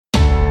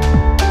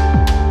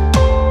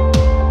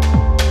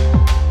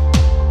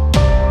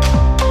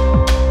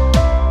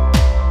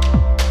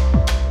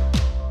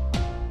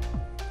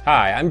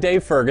I'm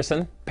Dave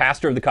Ferguson,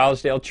 pastor of the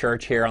Collegedale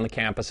Church here on the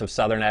campus of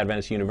Southern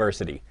Adventist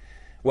University.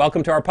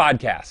 Welcome to our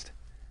podcast.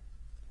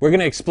 We're going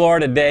to explore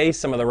today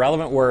some of the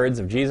relevant words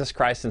of Jesus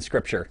Christ in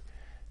Scripture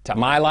to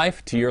my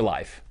life, to your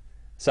life.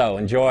 So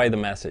enjoy the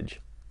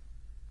message.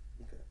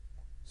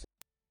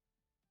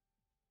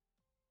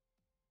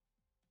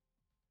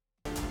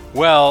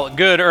 Well,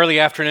 good early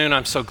afternoon.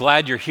 I'm so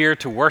glad you're here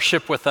to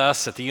worship with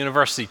us at the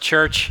University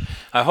Church.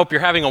 I hope you're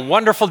having a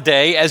wonderful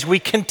day as we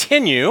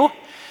continue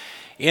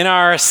in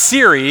our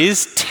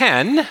series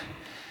 10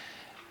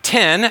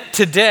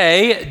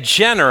 today,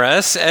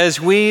 generous, as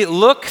we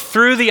look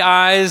through the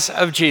eyes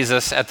of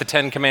Jesus at the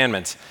Ten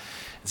Commandments.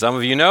 Some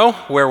of you know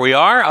where we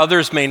are,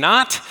 others may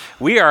not.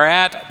 We are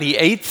at the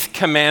 8th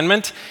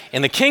commandment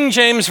in the King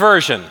James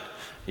Version.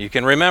 You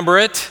can remember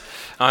it,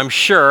 I'm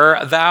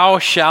sure. Thou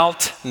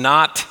shalt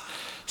not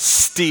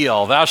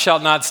steal. Thou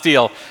shalt not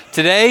steal.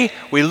 Today,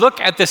 we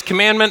look at this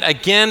commandment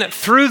again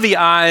through the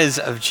eyes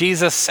of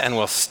Jesus, and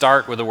we'll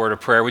start with a word of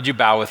prayer. Would you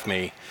bow with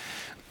me?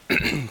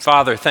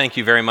 Father, thank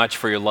you very much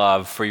for your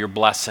love, for your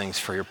blessings,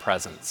 for your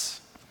presence.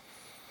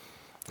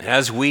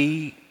 As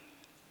we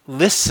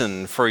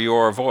listen for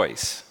your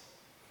voice,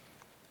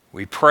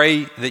 we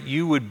pray that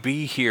you would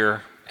be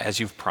here as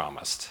you've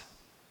promised,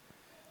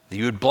 that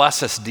you would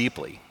bless us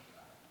deeply,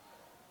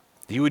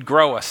 that you would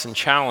grow us and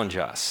challenge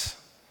us,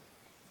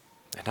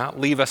 and not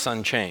leave us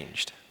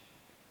unchanged.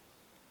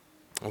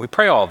 And we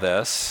pray all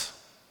this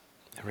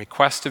in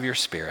request of your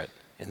Spirit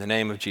in the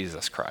name of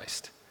Jesus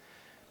Christ.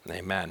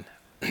 Amen.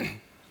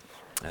 And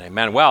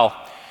amen. Well,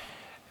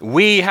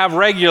 we have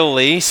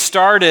regularly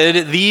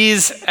started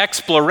these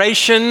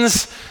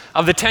explorations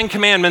of the Ten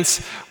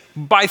Commandments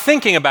by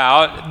thinking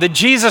about the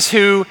Jesus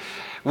who,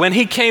 when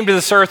he came to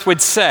this earth,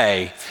 would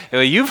say,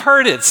 you've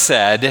heard it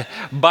said,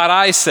 but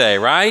I say,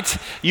 right?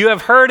 You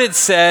have heard it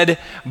said,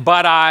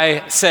 but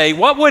I say.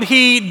 What would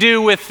he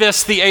do with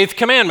this, the 8th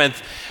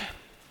commandment?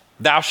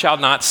 Thou shalt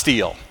not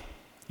steal.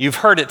 You've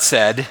heard it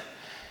said,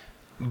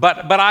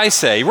 but I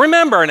say.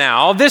 Remember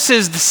now, this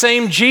is the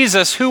same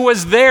Jesus who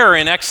was there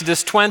in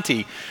Exodus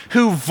 20,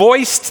 who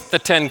voiced the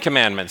Ten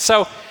Commandments.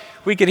 So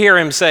we could hear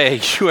him say,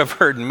 you have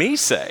heard me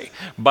say,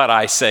 but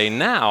I say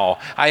now.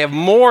 I have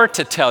more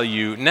to tell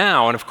you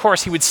now. And of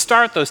course, he would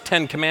start those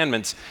 10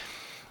 commandments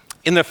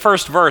in the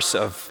first verse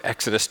of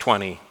Exodus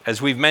 20,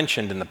 as we've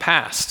mentioned in the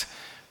past,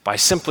 by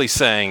simply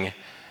saying,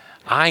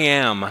 I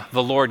am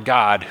the Lord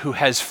God who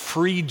has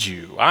freed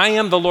you. I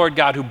am the Lord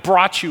God who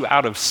brought you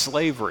out of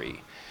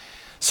slavery.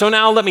 So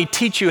now let me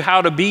teach you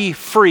how to be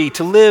free,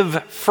 to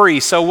live free.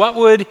 So what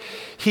would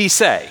he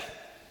say?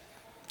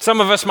 Some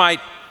of us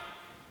might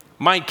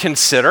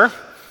consider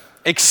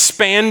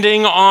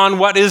expanding on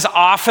what is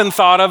often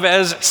thought of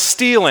as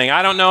stealing.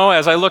 I don't know,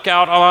 as I look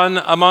out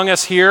among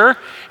us here,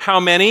 how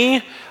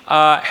many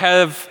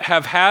have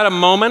had a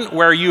moment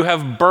where you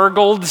have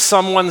burgled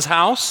someone's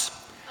house?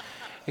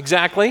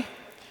 Exactly.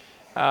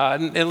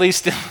 At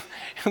least,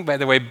 by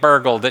the way,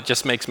 burgled, it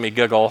just makes me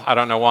giggle. I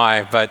don't know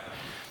why, but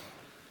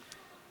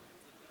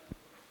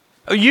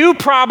you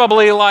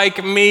probably,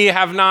 like me,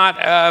 have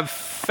not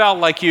felt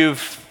like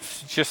you've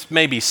just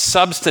maybe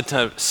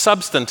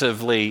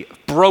substantively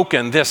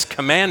broken this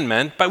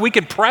commandment, but we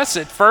could press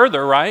it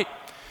further, right?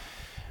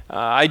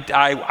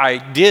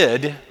 I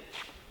did,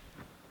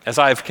 as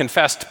I've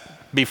confessed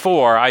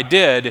before, I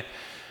did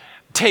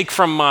take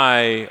from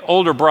my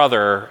older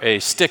brother a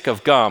stick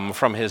of gum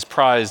from his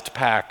prized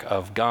pack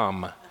of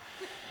gum.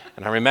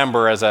 And I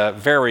remember as a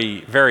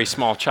very, very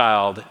small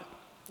child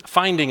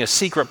finding a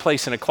secret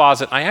place in a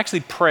closet. I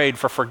actually prayed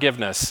for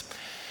forgiveness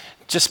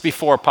just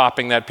before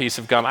popping that piece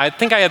of gum. I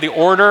think I had the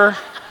order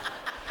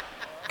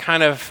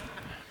kind of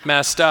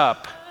messed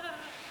up.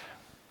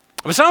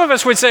 But some of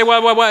us would say,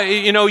 well,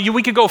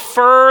 we could go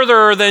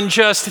further than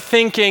just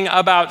thinking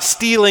about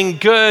stealing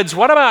goods.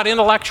 What about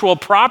intellectual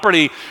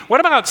property? What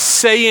about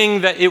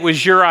saying that it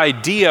was your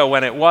idea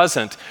when it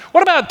wasn't?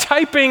 What about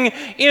typing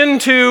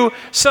into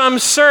some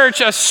search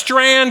a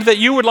strand that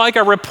you would like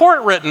a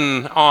report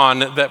written on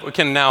that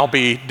can now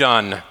be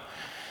done?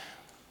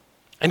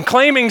 And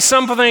claiming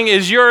something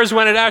is yours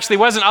when it actually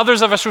wasn't.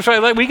 Others of us would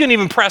say, we can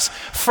even press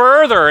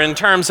further in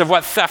terms of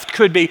what theft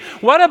could be.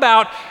 What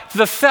about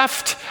the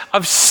theft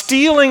of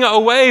stealing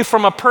away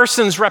from a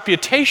person's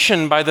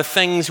reputation by the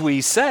things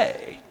we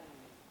say?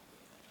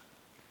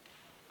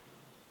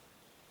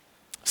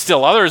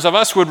 Still, others of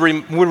us would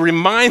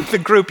remind the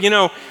group,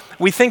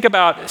 we think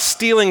about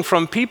stealing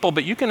from people,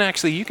 but you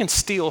can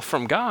steal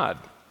from God.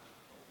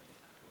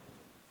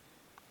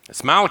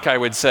 As Malachi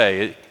would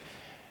say,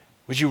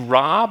 would you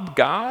rob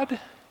God?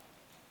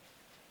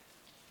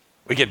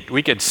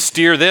 We could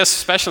steer this,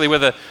 especially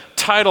with a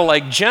title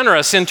like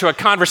generous, into a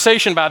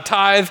conversation about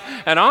tithe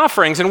and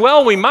offerings. And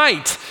well, we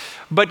might.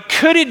 But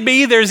could it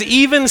be there's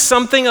even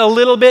something a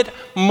little bit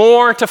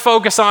more to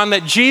focus on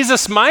that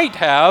Jesus might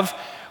have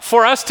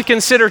for us to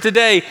consider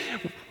today?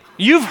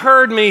 You've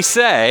heard me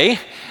say,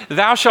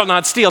 thou shalt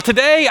not steal.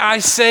 Today I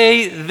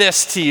say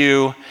this to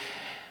you,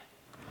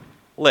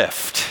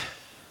 lift.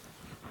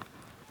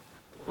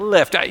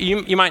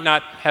 You might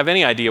not have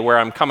any idea where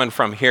I'm coming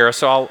from here,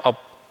 so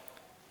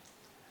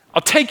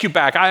I'll take you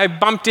back. I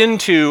bumped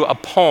into a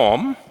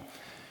poem,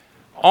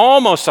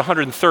 almost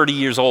 130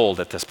 years old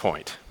at this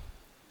point,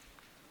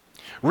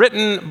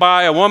 written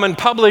by a woman,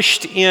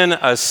 published in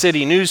a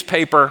city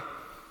newspaper.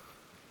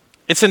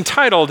 It's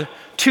entitled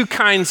Two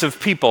Kinds of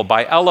People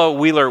by Ella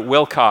Wheeler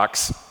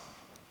Wilcox.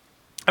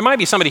 There might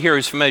be somebody here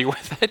who's familiar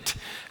with it.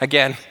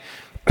 Again,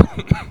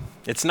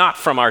 it's not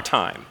from our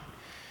time.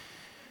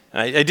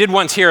 I did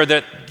once hear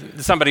that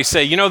somebody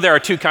say, there are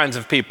two kinds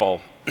of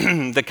people.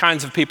 The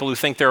kinds of people who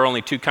think there are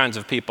only two kinds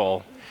of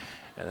people,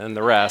 and then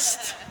the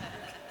rest.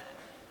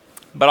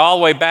 But all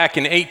the way back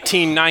in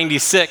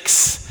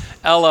 1896,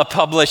 Ella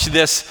published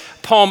this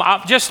poem.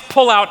 I'll just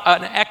pull out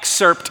an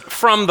excerpt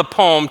from the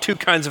poem, Two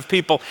Kinds of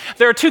People.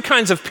 There are two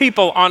kinds of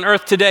people on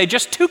earth today,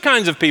 just two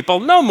kinds of people,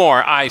 no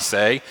more, I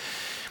say.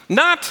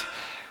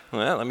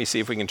 Let me see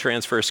if we can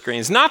transfer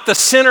screens. Not the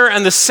sinner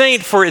and the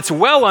saint, for it's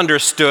well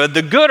understood,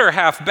 the good are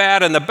half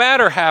bad and the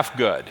bad are half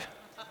good.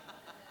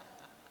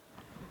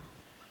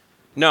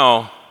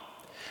 No,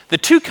 the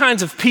two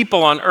kinds of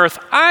people on earth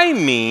I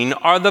mean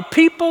are the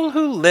people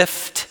who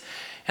lift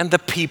and the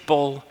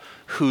people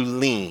who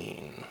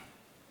lean.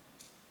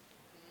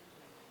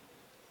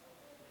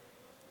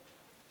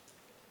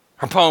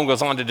 Her poem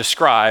goes on to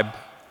describe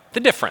the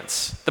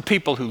difference, the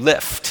people who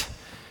lift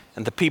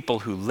and the people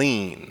who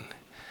lean.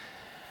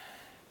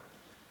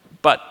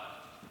 But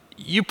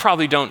you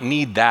probably don't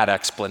need that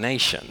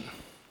explanation.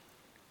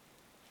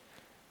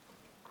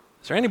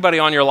 Is there anybody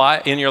in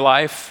your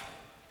life?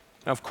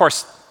 Now, of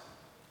course,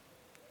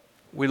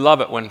 we love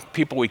it when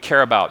people we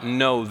care about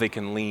know they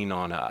can lean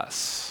on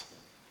us.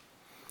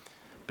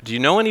 But do you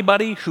know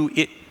anybody who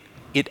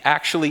it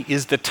actually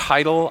is the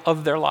title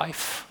of their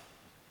life?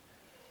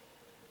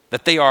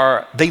 That they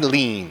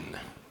lean.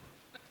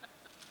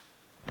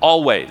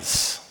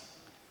 Always.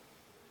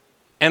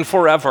 And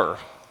forever.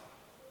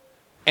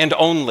 And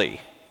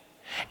only.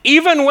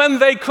 Even when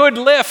they could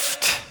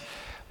lift,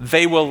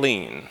 they will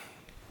lean.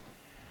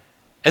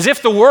 As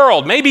if the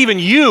world, maybe even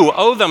you,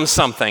 owe them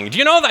something. Do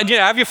you know that?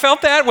 Have you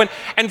felt that? When,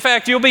 in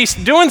fact, you'll be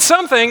doing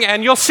something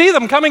and you'll see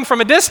them coming from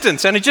a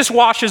distance and it just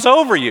washes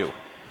over you.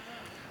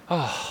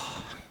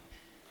 Oh.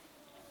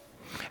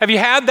 Have you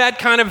had that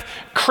kind of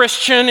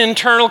Christian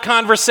internal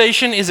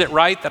conversation? Is it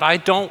right that I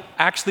don't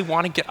actually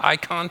want to get eye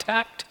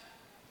contact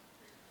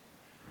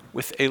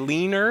with a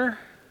leaner?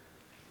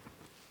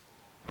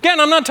 Again,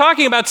 I'm not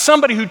talking about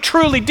somebody who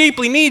truly,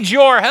 deeply needs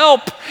your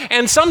help,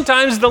 and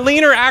sometimes the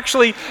leaner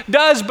actually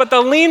does, but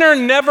the leaner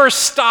never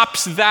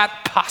stops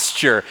that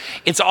posture.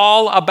 It's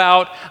all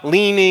about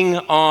leaning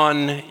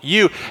on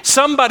you.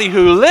 Somebody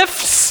who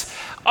lifts,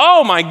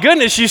 oh my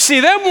goodness, you see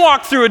them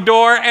walk through a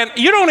door, and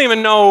you don't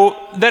even know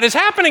that it's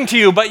happening to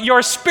you, but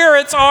your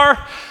spirits are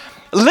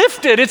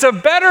lifted. It's a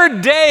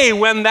better day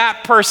when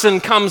that person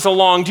comes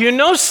along. Do you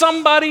know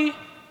somebody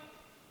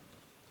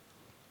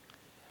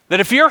that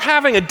if you're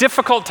having a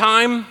difficult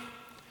time,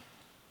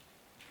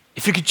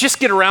 if you could just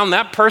get around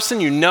that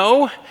person,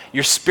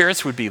 your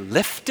spirits would be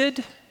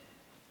lifted?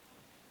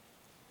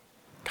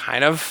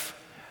 Kind of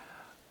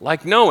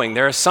like knowing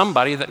there is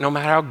somebody that no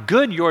matter how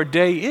good your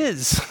day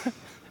is,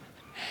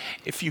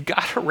 if you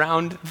got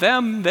around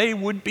them, they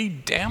would be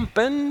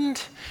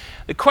dampened.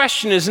 The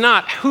question is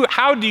not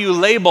how do you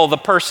label the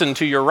person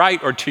to your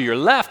right or to your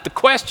left? The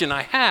question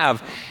I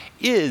have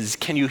is,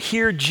 can you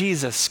hear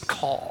Jesus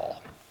call?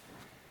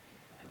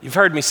 You've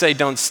heard me say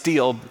don't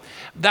steal.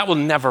 That will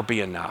never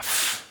be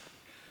enough.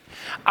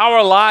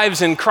 Our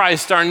lives in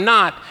Christ are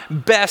not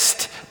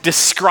best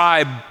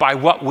described by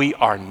what we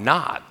are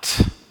not,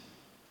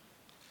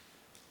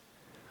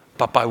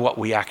 but by what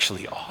we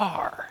actually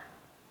are.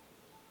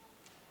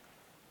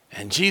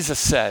 And Jesus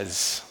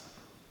says,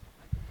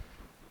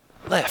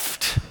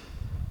 lift.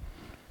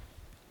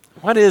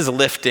 What is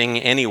lifting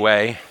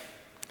anyway?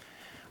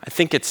 I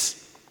think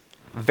it's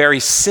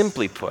very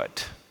simply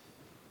put.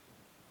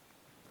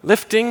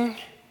 Lifting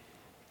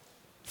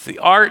is the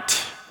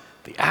art,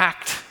 the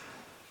act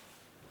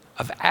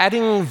of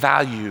adding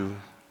value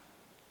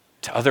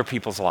to other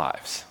people's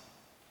lives.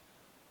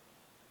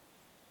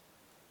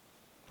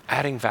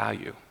 Adding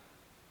value.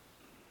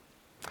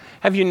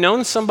 Have you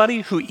known somebody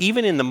who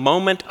even in the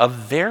moment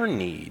of their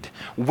need,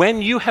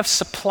 when you have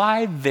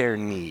supplied their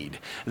need,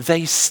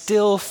 they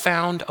still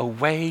found a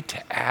way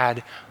to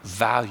add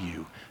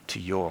value to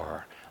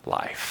your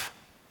life?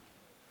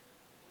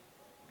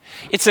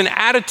 It's an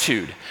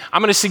attitude.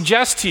 I'm going to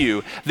suggest to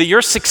you that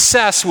your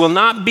success will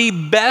not be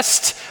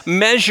best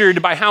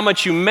measured by how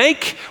much you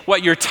make,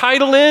 what your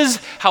title is,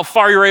 how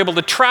far you're able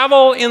to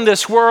travel in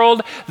this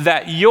world,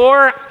 that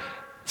your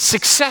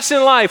success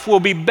in life will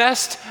be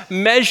best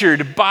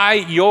measured by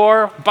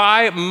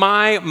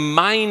my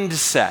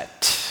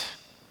mindset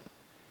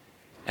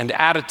and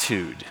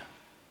attitude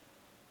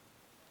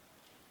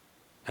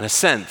and a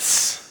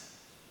sense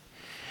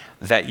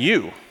that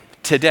you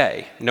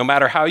today, no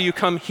matter how you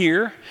come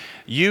here,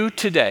 you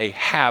today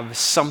have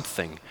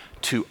something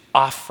to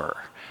offer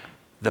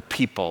the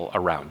people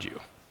around you.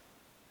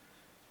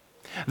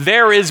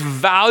 There is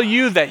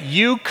value that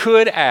you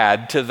could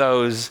add to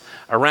those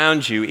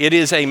around you. It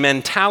is a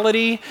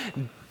mentality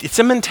It's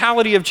a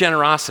mentality of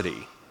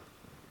generosity.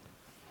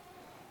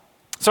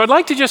 So I'd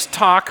like to just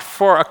talk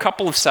for a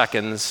couple of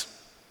seconds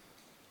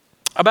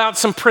about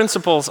some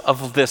principles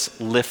of this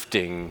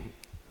lifting.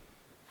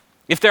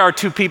 If there are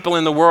two people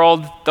in the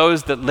world,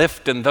 those that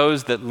lift and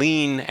those that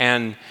lean,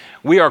 and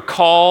we are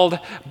called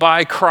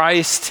by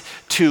Christ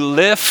to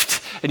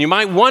lift, and you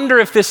might wonder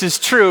if this is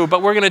true,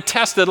 but we're going to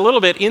test it a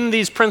little bit in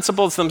these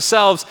principles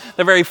themselves,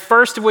 the very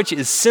first of which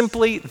is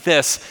simply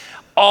this: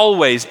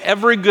 always,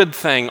 every good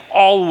thing,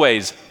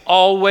 always,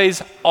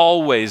 always,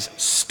 always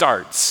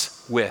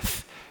starts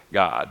with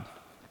God.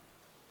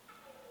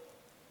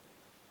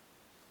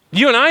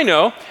 You and I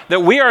know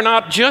that we are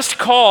not just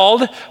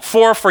called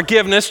for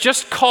forgiveness,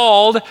 just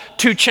called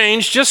to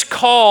change, just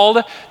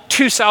called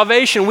to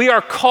salvation. We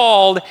are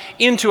called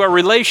into a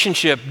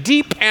relationship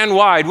deep and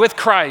wide with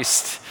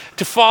Christ,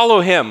 to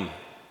follow him.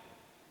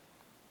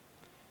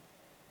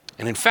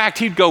 And in fact,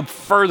 he'd go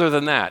further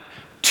than that,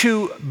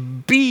 to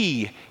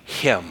be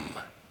him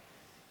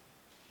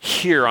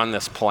here on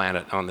this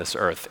planet, on this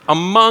earth,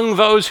 among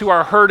those who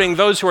are hurting,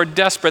 those who are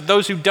desperate,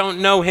 those who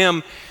don't know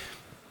him.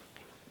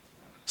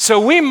 So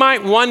we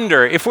might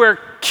wonder, if we're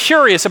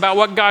curious about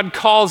what God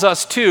calls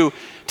us to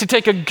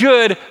take a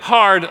good,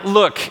 hard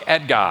look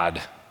at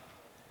God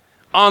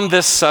on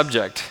this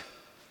subject.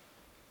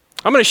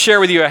 I'm going to share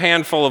with you a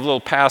handful of little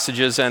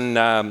passages, and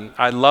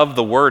I love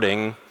the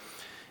wording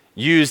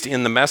used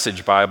in the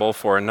Message Bible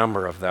for a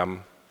number of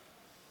them.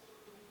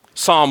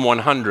 Psalm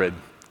 100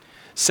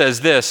 says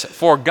this: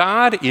 "For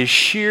God is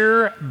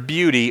sheer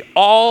beauty,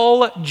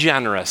 all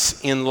generous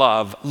in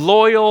love,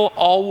 loyal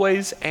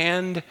always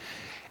and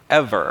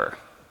ever."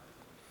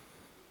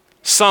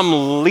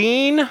 Some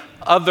lean,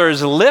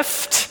 others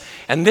lift,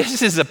 and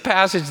this is a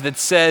passage that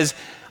says,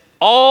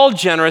 all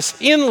generous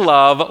in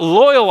love,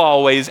 loyal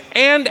always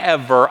and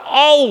ever,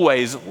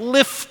 always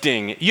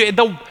lifting.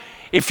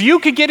 If you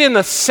could get in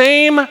the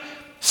same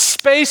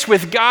space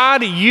with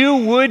God, you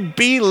would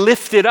be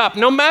lifted up,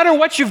 no matter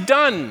what you've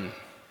done.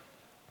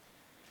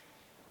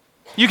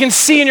 You can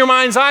see in your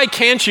mind's eye,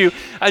 can't you,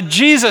 a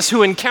Jesus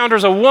who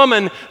encounters a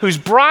woman who's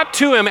brought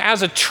to him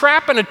as a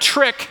trap and a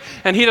trick,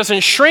 and he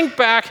doesn't shrink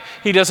back,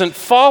 he doesn't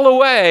fall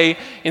away.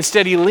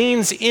 Instead, he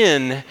leans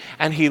in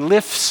and he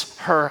lifts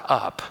her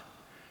up.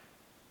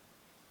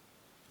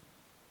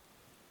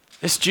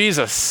 This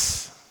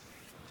Jesus,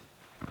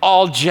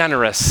 all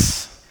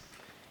generous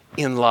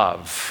in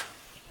love.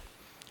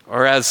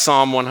 Or as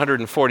Psalm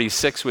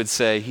 146 would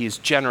say, he's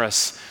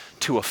generous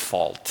to a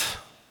fault.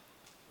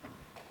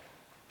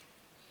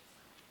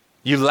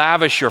 You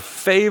lavish your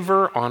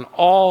favor on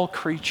all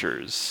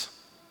creatures.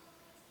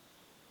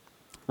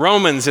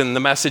 Romans in the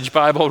Message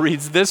Bible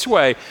reads this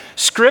way: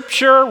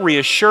 Scripture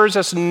reassures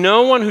us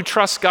no one who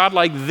trusts God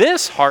like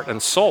this, heart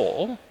and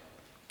soul,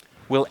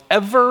 will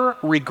ever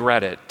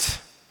regret it.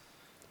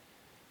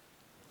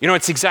 You know,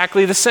 it's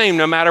exactly the same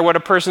no matter what a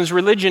person's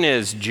religion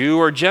is, Jew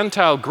or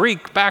Gentile,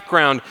 Greek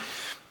background,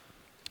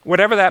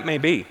 whatever that may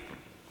be.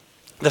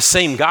 The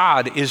same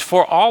God is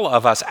for all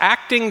of us,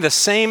 acting the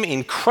same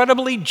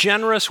incredibly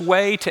generous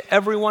way to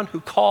everyone who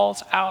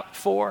calls out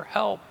for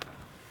help.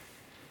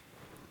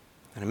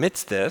 And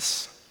amidst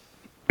this,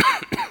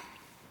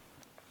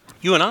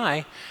 you and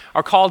I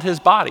are called his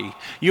body.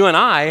 You and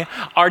I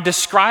are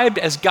described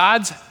as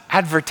God's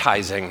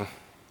advertising.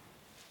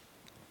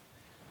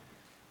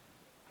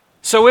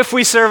 So if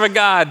we serve a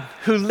God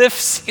who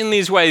lifts in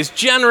these ways,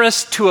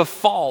 generous to a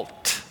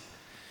fault,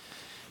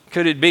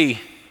 could it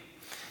be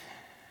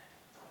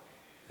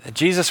that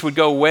Jesus would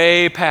go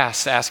way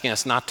past asking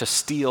us not to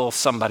steal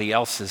somebody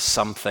else's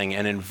something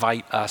and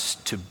invite us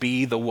to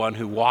be the one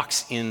who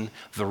walks in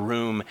the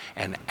room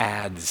and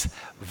adds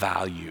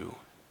value?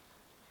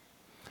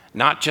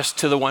 Not just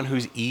to the one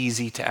who's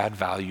easy to add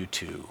value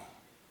to.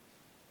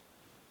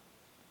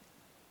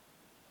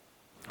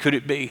 Could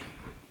it be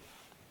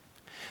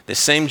the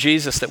same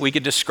Jesus that we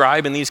could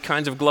describe in these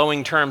kinds of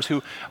glowing terms,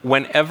 who,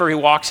 whenever he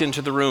walks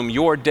into the room,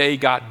 your day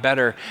got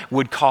better,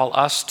 would call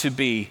us to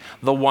be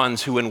the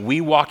ones who, when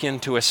we walk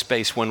into a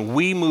space, when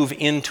we move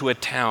into a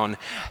town,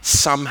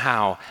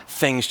 somehow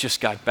things just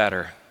got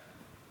better?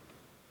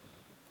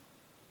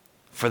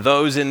 For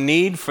those in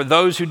need, for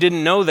those who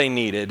didn't know they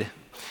needed.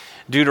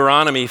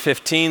 Deuteronomy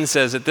 15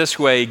 says it this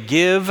way: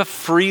 give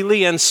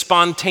freely and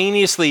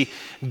spontaneously.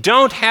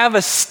 Don't have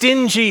a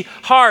stingy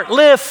heart.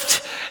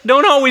 Lift.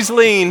 Don't always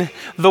lean.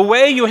 The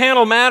way you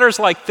handle matters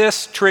like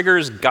this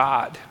triggers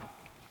God.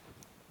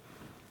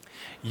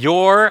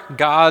 You're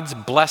God's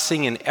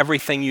blessing in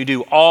everything you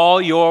do,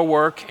 all your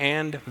work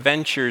and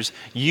ventures.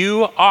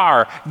 You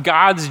are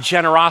God's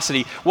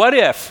generosity. What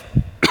if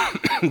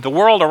the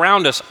world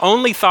around us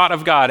only thought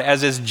of God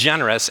as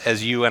generous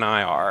as you and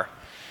I are?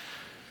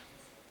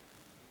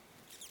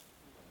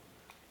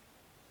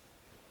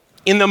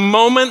 In the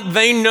moment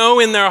they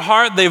know in their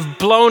heart they've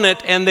blown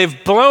it, and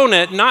they've blown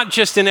it not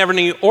just in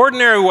every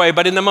ordinary way,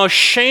 but in the most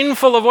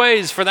shameful of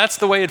ways, for that's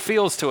the way it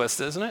feels to us,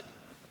 isn't it?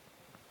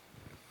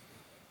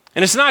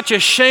 And it's not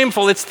just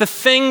shameful, it's the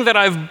thing that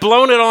I've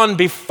blown it on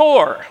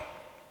before.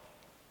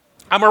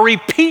 I'm a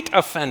repeat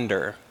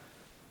offender.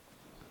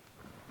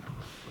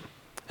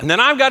 And then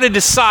I've got to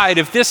decide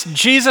if this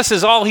Jesus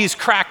is all he's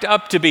cracked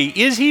up to be.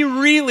 Is he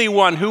really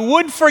one who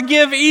would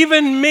forgive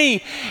even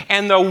me?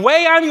 And the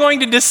way I'm going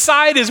to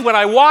decide is when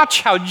I watch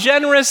how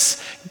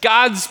generous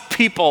God's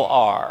people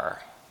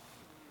are.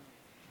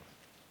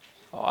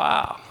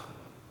 Wow.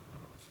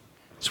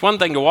 It's one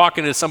thing to walk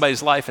into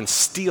somebody's life and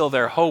steal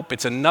their hope.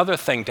 It's another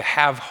thing to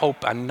have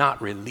hope and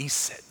not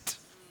release it.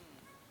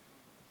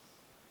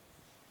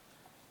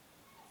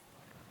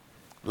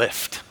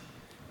 Lift.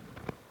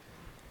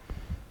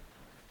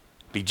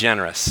 Be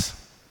generous.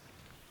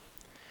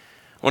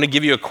 I want to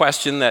give you a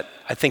question that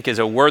I think is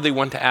a worthy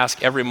one to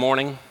ask every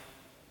morning.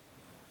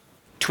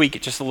 Tweak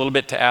it just a little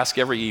bit to ask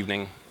every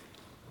evening.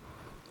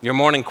 Your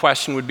morning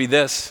question would be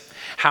this: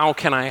 how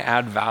can I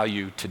add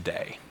value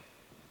today?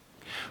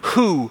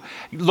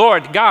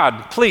 Lord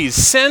God, please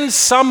send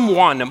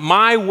someone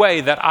my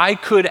way that I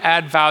could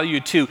add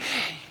value to.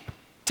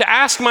 To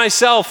ask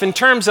myself in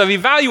terms of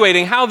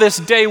evaluating how this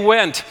day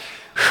went,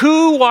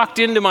 who walked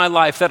into my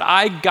life that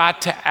I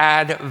got to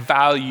add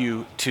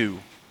value to?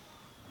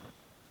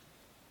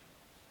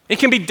 It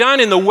can be done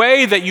in the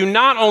way that you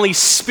not only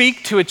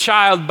speak to a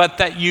child, but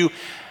that you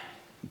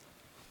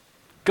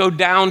go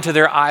down to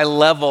their eye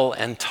level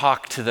and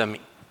talk to them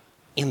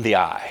in the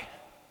eye.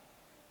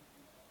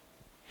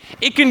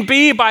 It can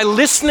be by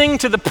listening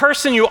to the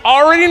person you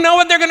already know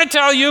what they're going to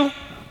tell you.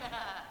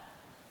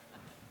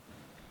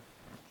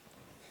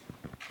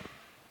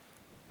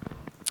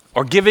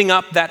 Or giving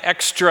up that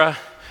extra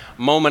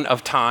moment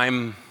of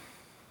time.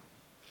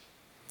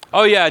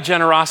 Oh yeah,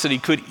 generosity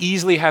could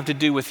easily have to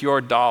do with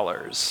your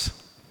dollars.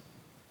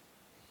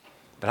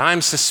 But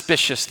I'm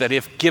suspicious that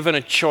if given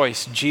a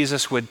choice,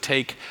 Jesus would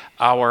take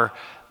our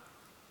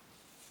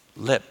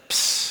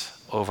lips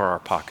over our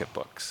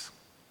pocketbooks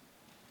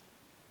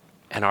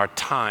and our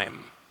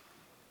time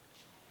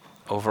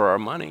over our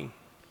money.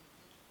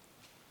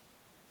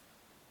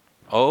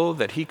 Oh,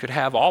 that he could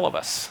have all of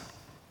us.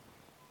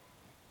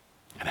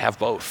 And have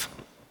both.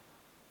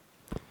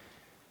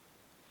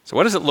 So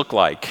what does it look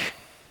like?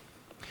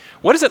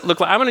 What does it look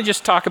like? I'm going to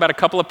just talk about a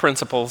couple of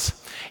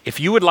principles. If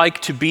you would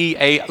like to be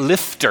a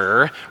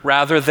lifter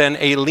rather than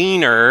a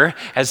leaner,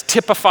 as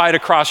typified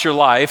across your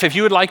life, if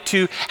you would like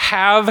to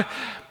have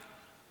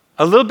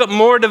a little bit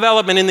more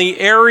development in the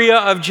area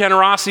of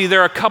generosity,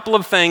 there are a couple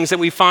of things that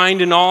we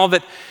find in all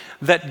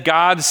that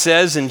God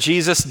says and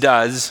Jesus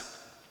does.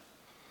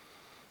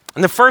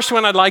 And the first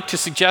one I'd like to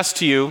suggest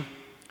to you,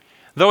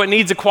 though it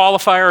needs a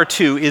qualifier or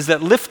two, is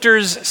that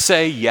lifters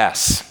say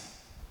yes.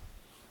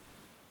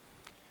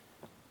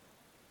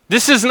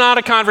 This is not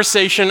a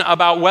conversation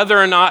about whether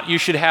or not you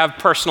should have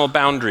personal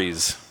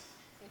boundaries.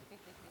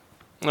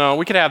 No,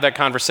 we could have that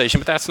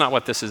conversation, but that's not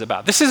what this is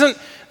about. This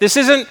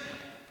isn't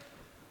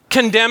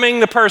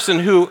condemning the person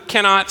who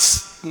cannot,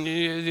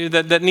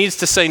 that needs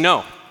to say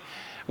no.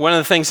 One of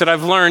the things that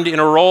I've learned in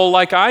a role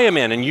like I am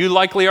in, and you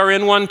likely are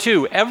in one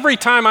too, every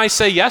time I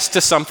say yes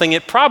to something,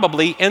 it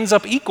probably ends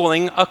up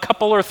equaling a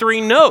couple or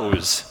three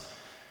no's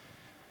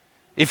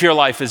if your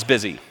life is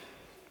busy.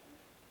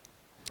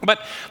 But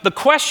the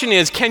question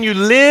is, can you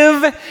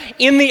live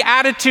in the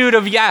attitude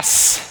of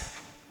yes?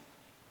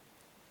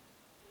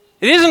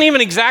 It isn't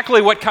even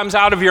exactly what comes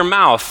out of your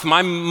mouth.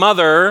 My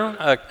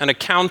mother, an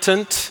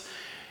accountant,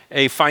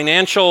 a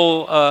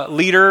financial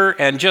leader,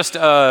 and just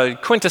a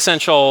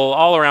quintessential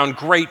all-around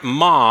great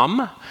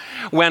mom,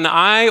 when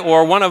I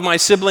or one of my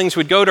siblings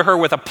would go to her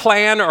with a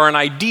plan or an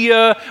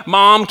idea,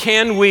 Mom,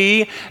 can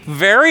we?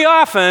 Very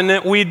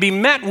often we'd be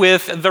met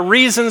with the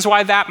reasons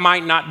why that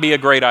might not be a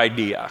great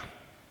idea.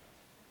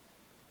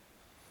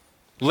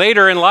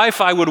 Later in life,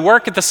 I would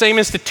work at the same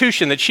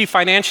institution that she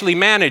financially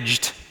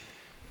managed.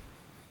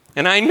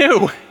 And I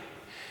knew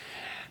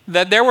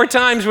that there were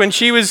times when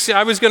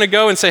I was going to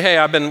go and say, hey,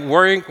 I've been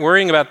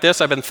worrying about this,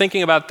 I've been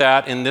thinking about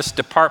that in this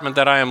department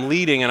that I am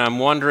leading, and I'm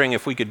wondering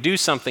if we could do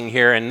something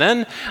here. And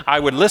then I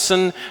would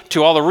listen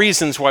to all the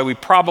reasons why we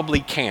probably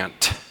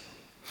can't.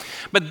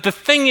 But the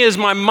thing is,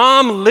 my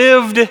mom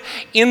lived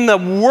in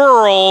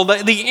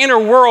the inner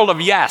world of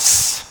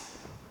yes.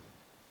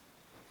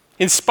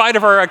 In spite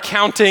of her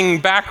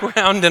accounting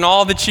background and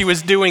all that she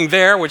was doing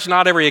there, which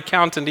not every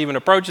accountant even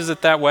approaches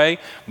it that way,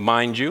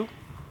 mind you.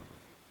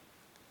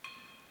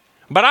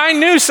 But I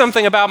knew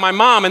something about my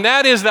mom, and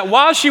that is that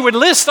while she would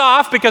list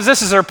off, because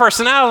this is her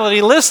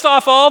personality, list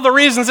off all the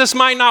reasons this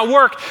might not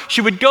work, she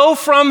would go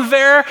from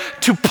there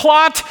to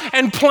plot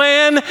and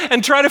plan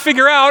and try to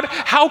figure out,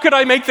 how could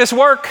I make this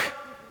work?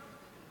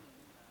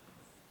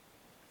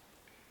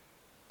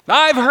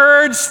 I've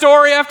heard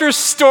story after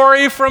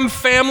story from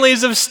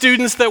families of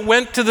students that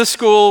went to the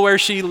school where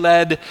she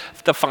led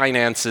the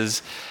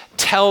finances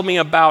tell me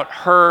about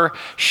her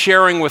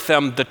sharing with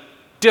them the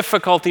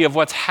difficulty of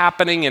what's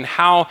happening and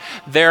how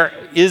there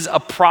is a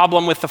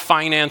problem with the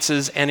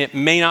finances and it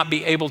may not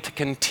be able to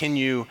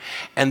continue,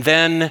 and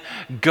then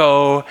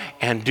go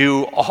and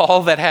do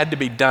all that had to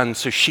be done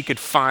so she could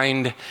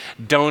find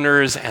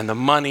donors and the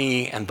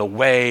money and the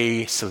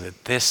way so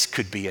that this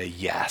could be a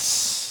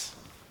yes.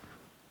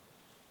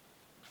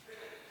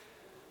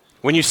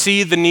 When you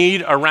see the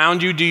need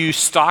around you, do you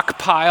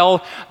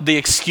stockpile the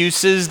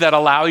excuses that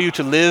allow you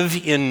to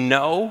live in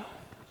no?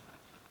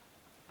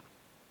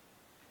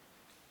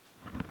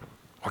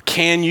 Or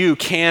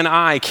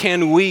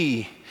can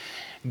we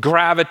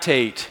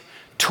gravitate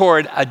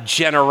toward a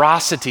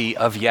generosity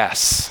of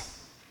yes?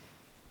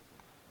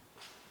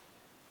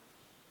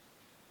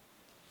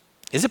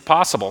 Is it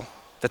possible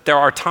that there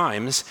are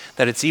times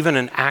that it's even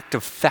an act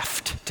of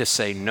theft to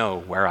say no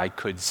where I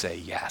could say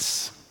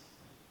yes?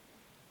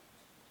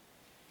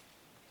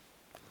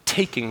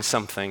 Taking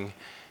something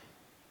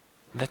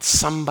that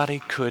somebody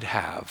could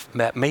have,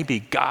 that maybe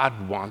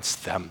God wants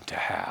them to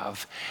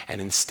have, and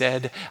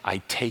instead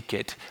I take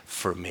it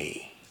for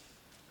me.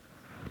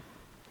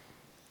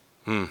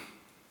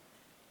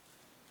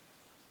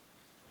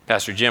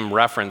 Pastor Jim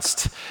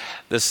referenced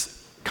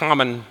this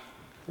common,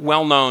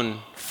 well-known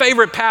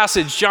favorite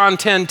passage, John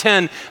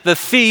 10:10, the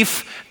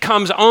thief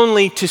comes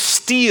only to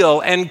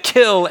steal and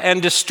kill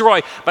and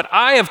destroy. But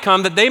I have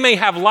come that they may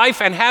have life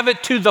and have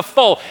it to the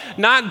full.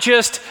 Not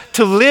just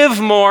to live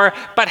more,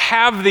 but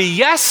have the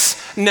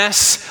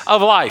yes-ness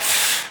of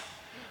life,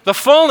 the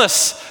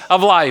fullness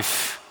of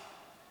life.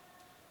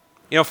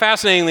 You know,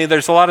 fascinatingly,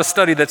 there's a lot of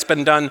study that's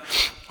been done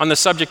on the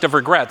subject of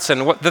regrets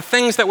and what the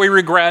things that we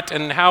regret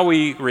and how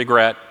we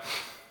regret.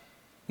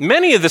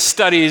 Many of the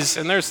studies,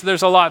 and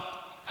there's a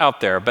lot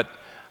out there, but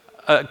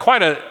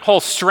quite a whole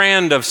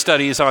strand of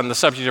studies on the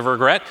subject of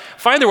regret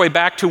find their way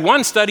back to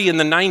one study in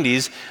the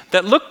 90s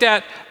that looked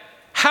at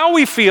how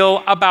we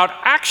feel about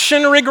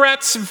action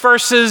regrets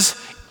versus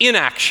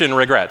inaction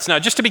regrets. Now,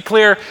 just to be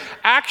clear,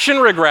 action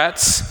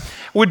regrets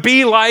would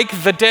be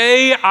like the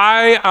day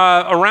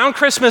around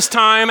Christmas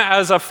time,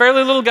 as a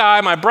fairly little guy,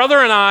 my brother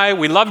and I,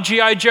 we love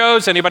G.I.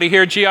 Joes. Anybody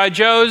here G.I.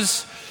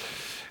 Joes?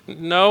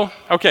 No?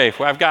 Okay,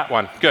 well, I've got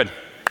one. Good.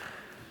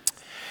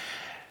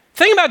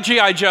 Thing about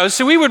G.I. Joes,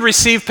 so we would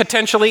receive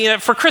potentially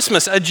for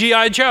Christmas a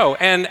G.I. Joe.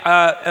 And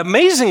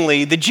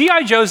amazingly, the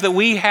G.I. Joes that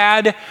we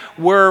had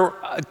were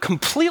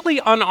completely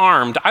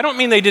unarmed. I don't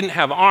mean they didn't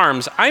have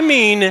arms. I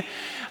mean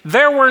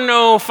there were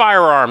no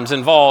firearms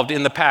involved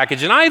in the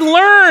package. And I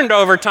learned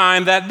over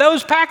time that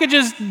those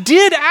packages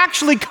did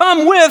actually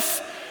come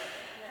with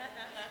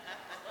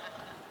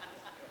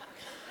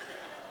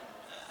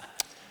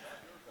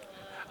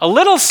a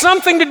little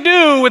something to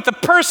do with the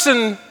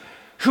person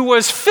who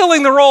was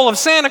filling the role of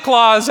Santa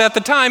Claus at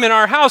the time in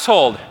our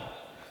household.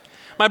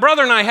 My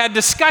brother and I had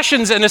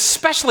discussions, and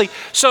especially,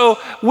 so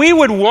we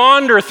would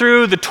wander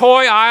through the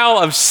toy aisle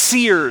of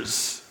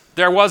Sears.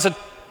 There was a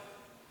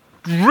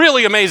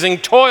really amazing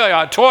toy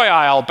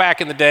aisle back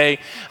in the day.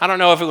 I don't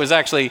know if it was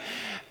actually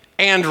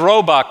and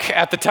Roebuck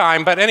at the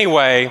time, but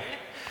anyway,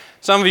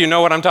 some of you know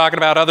what I'm talking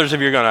about. Others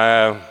of you are going,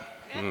 I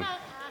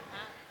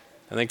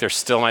think there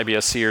still might be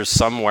a Sears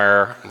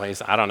somewhere.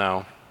 I don't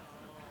know.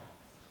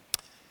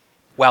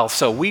 Well,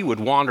 so we would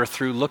wander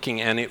through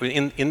looking, and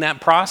in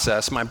that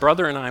process, my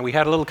brother and I, we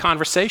had a little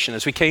conversation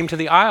as we came to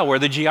the aisle where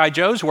the G.I.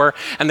 Joes were,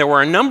 and there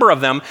were a number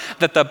of them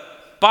that the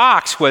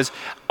box was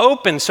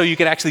open so you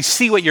could actually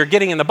see what you're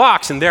getting in the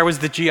box, and there was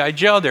the G.I.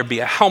 Joe, there'd be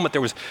a helmet,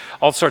 there was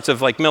all sorts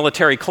of like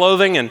military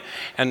clothing, and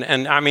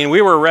I mean,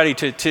 we were ready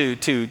to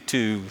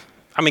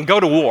go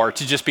to war,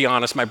 to just be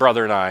honest, my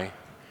brother and I,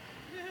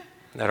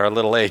 at our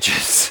little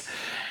ages.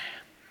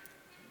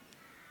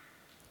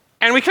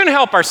 And we couldn't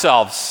help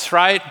ourselves,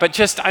 right? But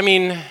we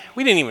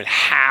didn't even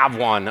have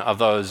one of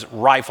those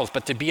rifles,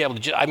 but to be able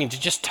to, to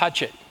just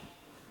touch it.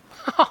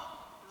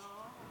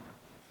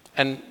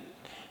 And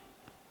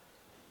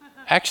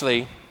it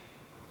actually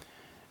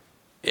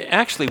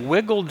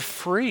wiggled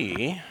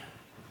free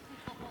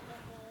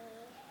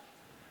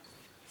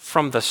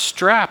from the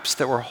straps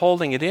that were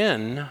holding it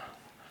in. A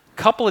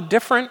couple of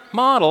different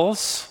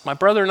models. My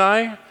brother and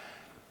I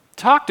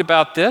talked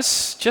about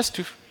this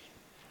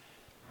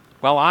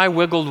I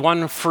wiggled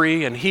one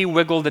free, and he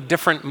wiggled a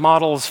different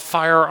model's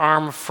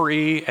firearm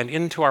free, and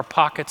into our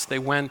pockets they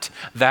went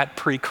that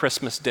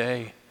pre-Christmas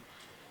day.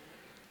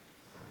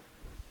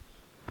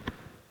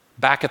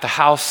 Back at the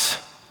house,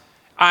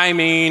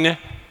 and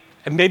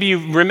maybe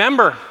you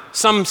remember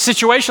some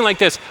situation like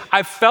this.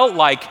 I felt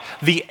like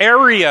the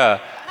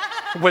area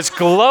was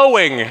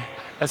glowing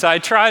as I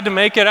tried to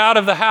make it out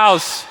of the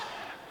house.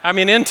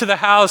 Into the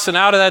house and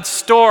out of that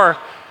store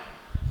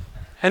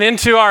and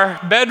into our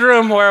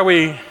bedroom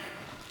where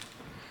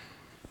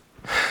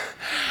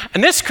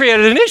and this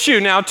created an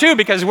issue now too,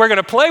 because we're going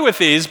to play with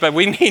these, but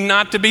we need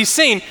not to be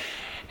seen.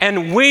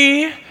 And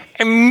we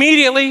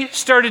immediately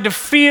started to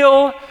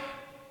feel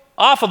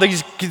awful.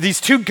 These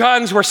two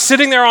guns were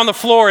sitting there on the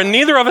floor, and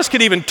neither of us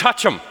could even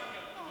touch them.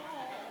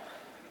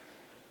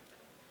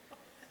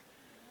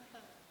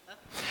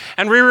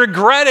 And we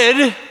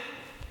regretted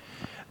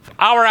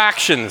our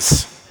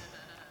actions.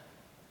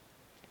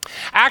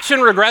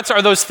 Action regrets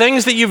are those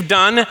things that you've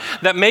done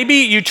that maybe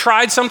you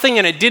tried something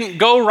and it didn't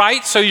go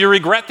right, so you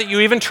regret that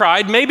you even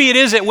tried. Maybe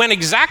it went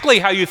exactly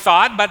how you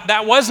thought, but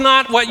that was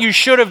not what you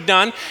should have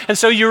done, and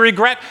so you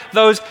regret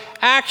those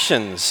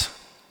actions.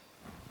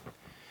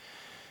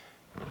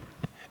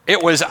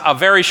 it was a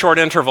very short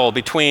interval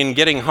between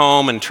getting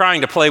home and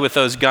trying to play with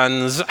those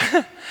guns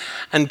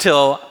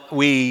until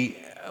we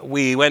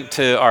went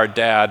to our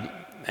dad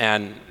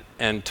and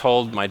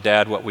told my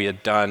dad what we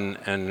had done,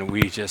 and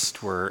we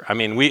just were,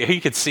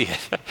 he could see it.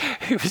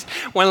 It was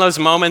one of those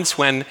moments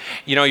when,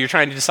 you're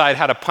trying to decide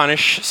how to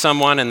punish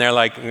someone, and they're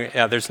like,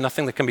 yeah, there's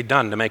nothing that can be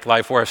done to make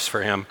life worse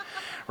for him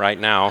right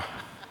now.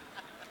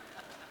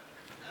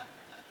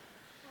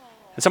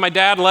 And so my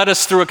dad led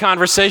us through a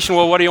conversation.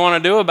 Well, what do you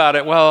want to do about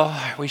it? Well,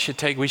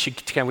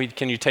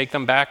 can you take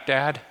them back,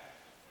 Dad?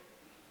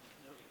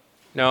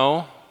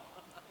 No,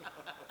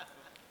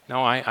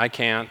 I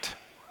can't.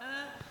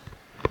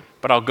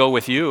 But I'll go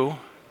with you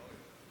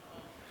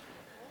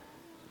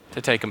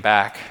to take them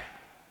back.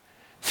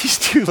 These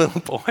two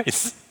little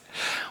boys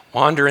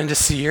wander into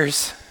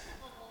Sears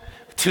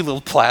with two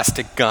little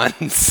plastic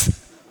guns.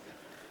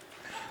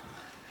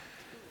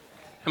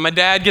 And my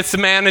dad gets the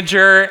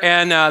manager,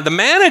 and the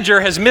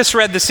manager has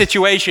misread the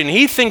situation.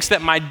 He thinks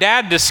that my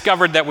dad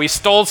discovered that we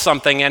stole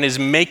something and is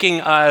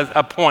making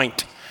a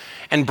point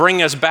and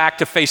bring us back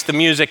to face the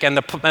music, and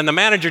the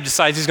manager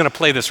decides he's going to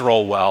play this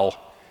role well.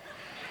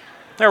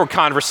 There were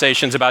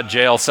conversations about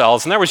jail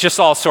cells, and there was just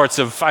all sorts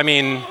of,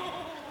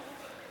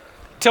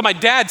 till my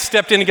dad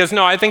stepped in and goes,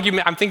 no, I think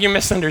you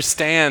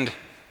misunderstand.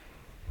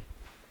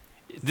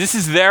 This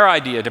is their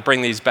idea to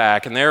bring these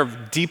back, and they're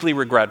deeply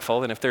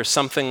regretful, and if there's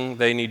something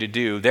they need to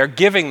do, they're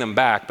giving them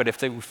back, but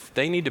if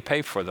they need to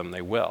pay for them,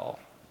 they will.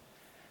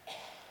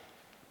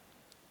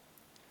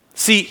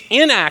 See,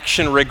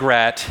 inaction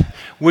regret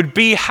would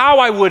be how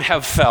I would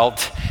have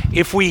felt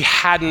if we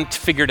hadn't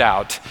figured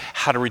out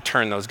how to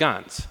return those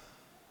guns.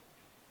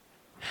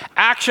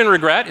 Action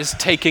regret is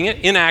taking it.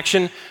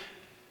 Inaction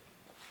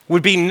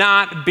would be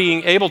not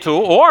being able to,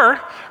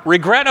 or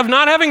regret of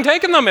not having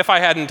taken them if I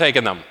hadn't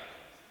taken them.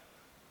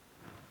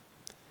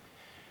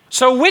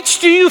 So which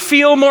do you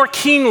feel more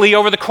keenly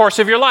over the course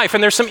of your life?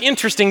 And there's some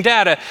interesting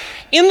data.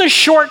 In the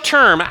short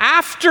term,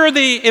 after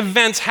the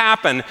events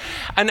happen,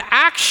 an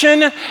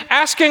action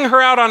asking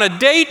her out on a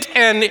date,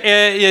 and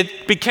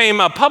it became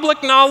a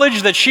public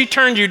knowledge that she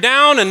turned you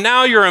down, and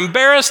now you're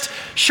embarrassed.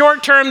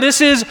 Short term,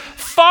 this is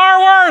far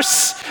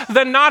worse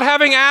than not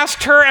having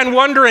asked her and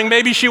wondering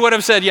maybe she would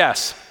have said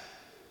yes.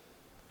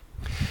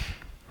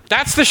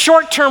 That's the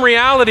short-term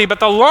reality, but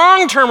the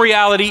long-term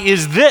reality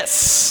is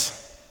this.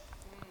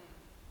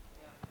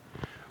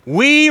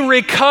 We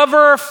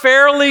recover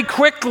fairly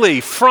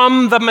quickly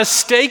from the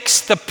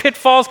mistakes, the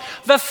pitfalls.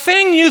 The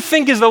thing you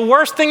think is the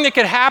worst thing that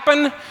could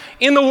happen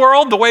in the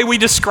world, the way we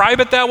describe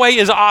it that way,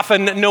 is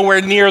often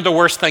nowhere near the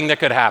worst thing that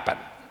could happen.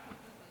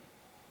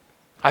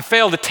 I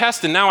failed a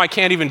test and now I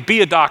can't even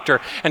be a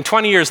doctor. And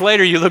 20 years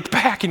later, you look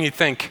back and you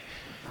think,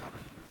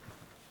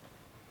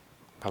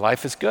 my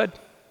life is good.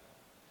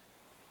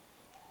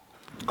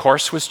 The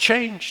course was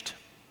changed.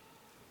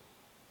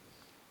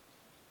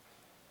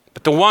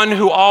 But the one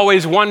who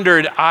always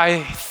wondered,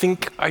 I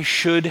think I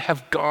should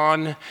have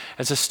gone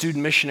as a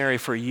student missionary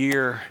for a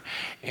year,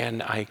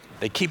 and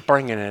they keep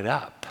bringing it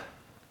up.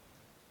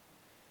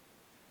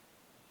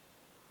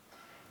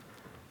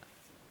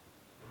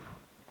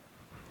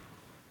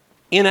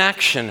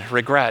 Inaction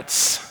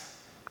regrets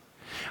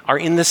are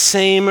in the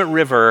same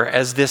river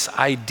as this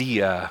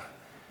idea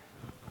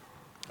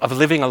of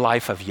living a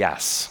life of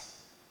yes.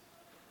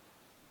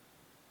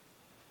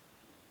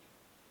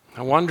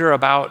 I wonder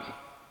about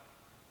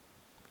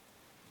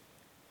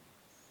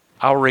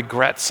our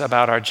regrets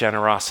about our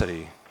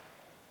generosity,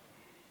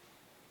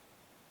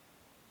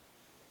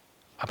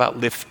 about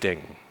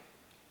lifting.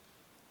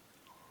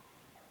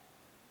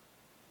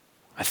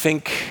 I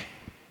think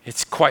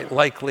it's quite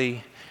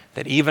likely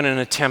that even an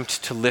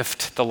attempt to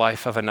lift the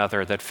life of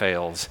another that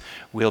fails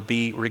will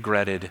be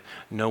regretted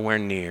nowhere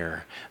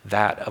near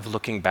that of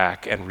looking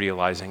back and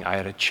realizing I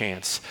had a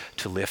chance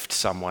to lift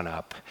someone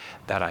up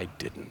that I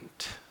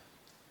didn't.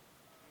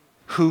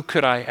 Who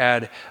could I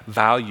add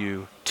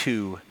value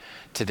to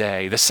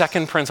today? The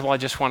second principle I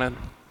just want to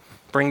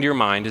bring to your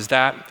mind is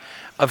that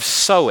of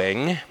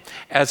sowing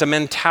as a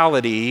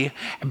mentality,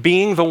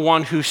 being the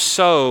one who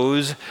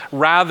sows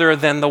rather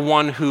than the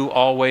one who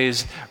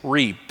always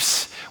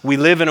reaps. We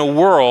live in a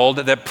world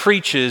that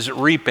preaches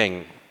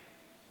reaping.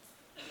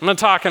 I'm not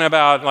talking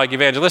about like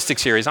evangelistic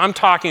series. I'm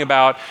talking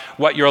about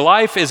what your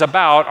life is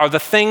about are the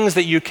things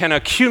that you can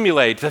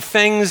accumulate, the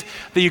things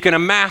that you can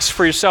amass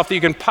for yourself, that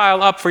you can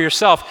pile up for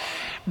yourself.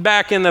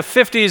 Back in the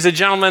 50s, a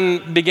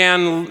gentleman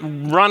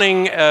began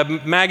running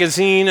a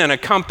magazine and a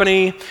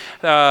company.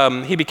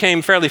 He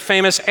became fairly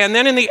famous. And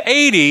then in the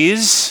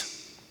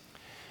 80s,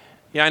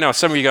 yeah, I know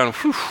some of you going,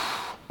 whew,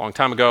 long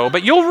time ago,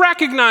 but you'll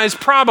recognize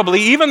probably,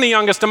 even the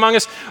youngest among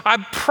us, I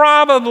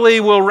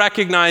probably will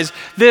recognize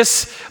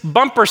this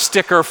bumper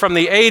sticker from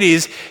the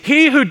 80s,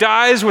 "He who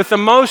dies with the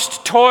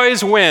most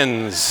toys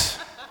wins."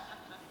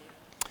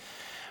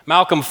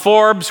 Malcolm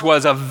Forbes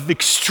was an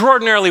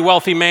extraordinarily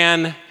wealthy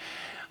man,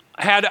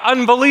 had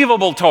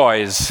unbelievable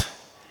toys,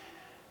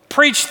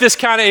 preached this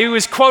he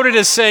was quoted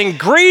as saying,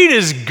 "Greed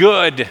is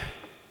good,"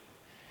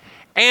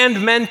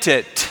 and meant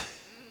it.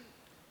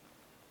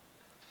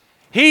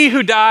 He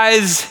who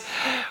dies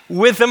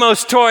with the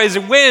most toys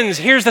wins.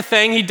 Here's the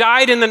thing, he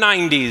died in the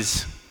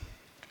 90s.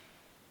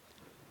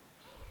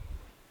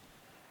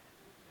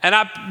 And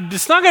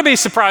it's not going to be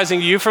surprising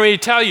to you for me to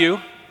tell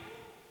you,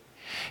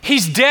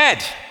 he's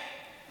dead.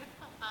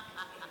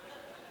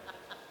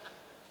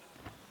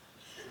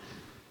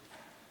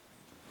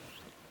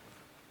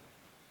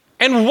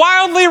 And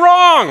wildly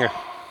wrong.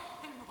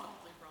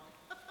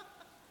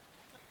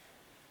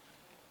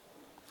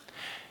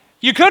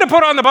 You could have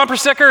put on the bumper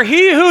sticker,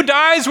 he who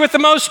dies with the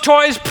most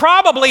toys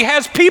probably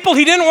has people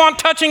he didn't want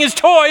touching his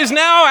toys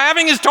now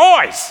having his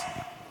toys.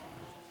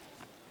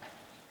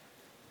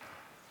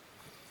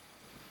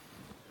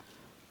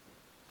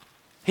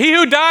 He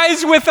who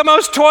dies with the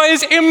most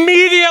toys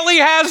immediately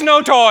has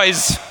no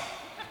toys.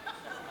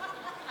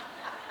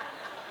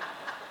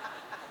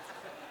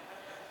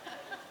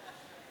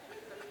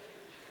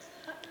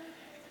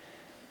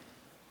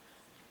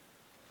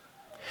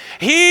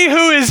 He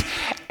who is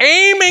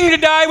aiming to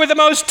die with the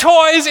most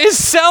toys is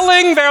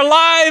selling their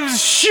lives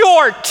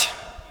short.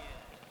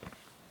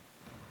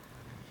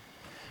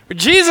 But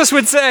Jesus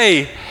would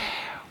say,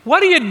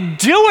 what are you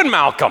doing,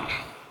 Malcolm?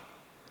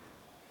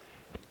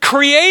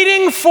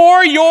 Creating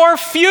for your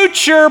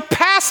future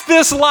past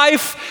this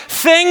life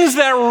things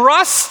that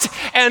rust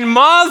and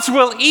moths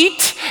will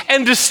eat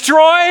and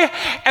destroy,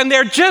 and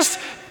they're just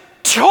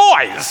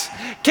toys.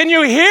 Can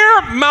you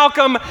hear,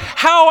 Malcolm,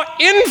 how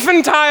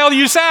infantile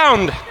you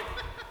sound?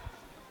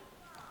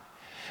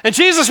 And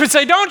Jesus would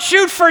say, don't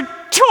shoot for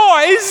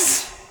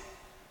toys,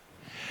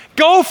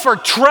 go for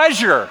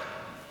treasure.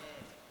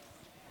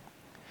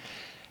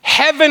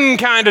 Heaven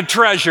kind of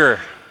treasure.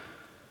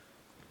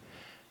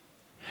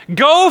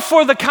 Go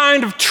for the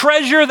kind of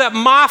treasure that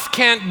moth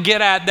can't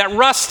get at, that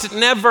rust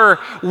never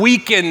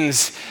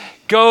weakens.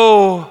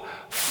 Go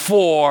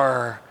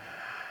for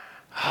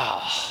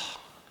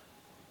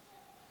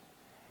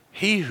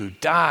he who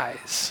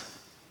dies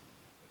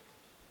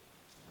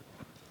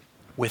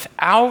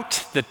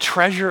without the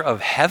treasure of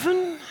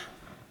heaven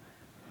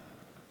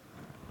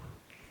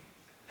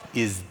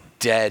is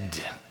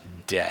dead.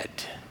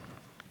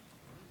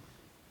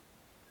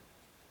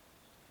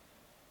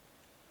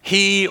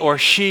 He or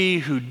she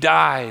who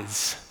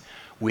dies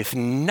with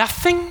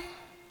nothing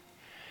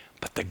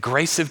but the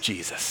grace of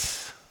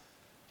Jesus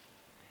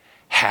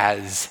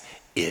has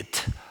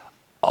it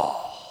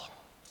all.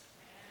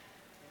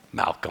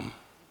 Malcolm,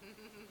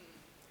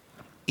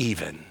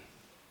 even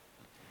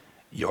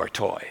your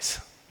toys.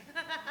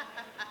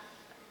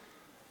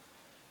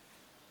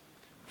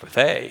 For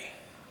they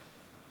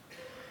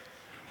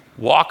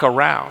walk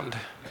around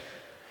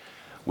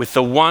with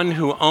the one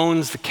who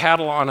owns the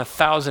cattle on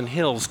 1,000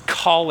 hills,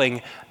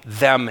 calling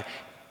them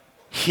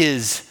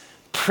his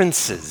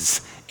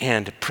princes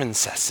and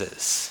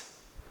princesses.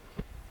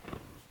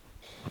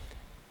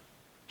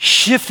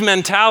 Shift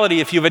mentality,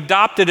 if you've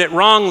adopted it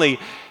wrongly,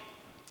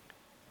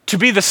 to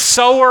be the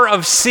sower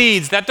of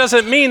seeds. That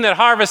doesn't mean that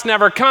harvest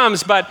never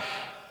comes, but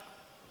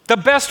the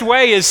best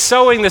way is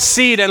sowing the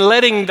seed and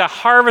letting the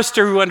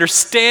harvester who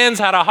understands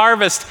how to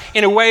harvest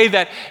in a way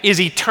that is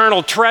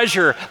eternal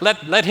treasure,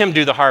 let him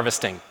do the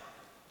harvesting.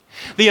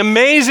 The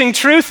amazing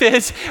truth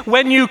is,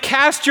 when you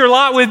cast your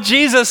lot with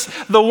Jesus,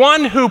 the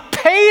one who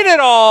paid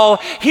it all,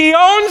 he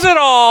owns it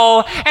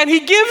all, and he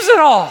gives it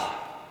all.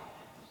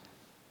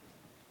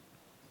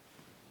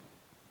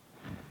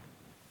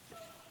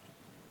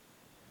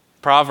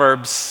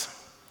 Proverbs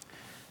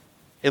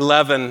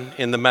 11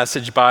 in the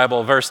Message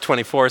Bible, verse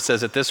 24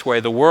 says it this way: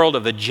 the world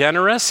of the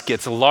generous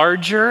gets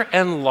larger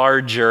and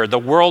larger. The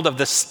world of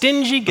the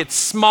stingy gets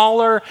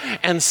smaller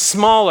and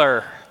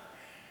smaller.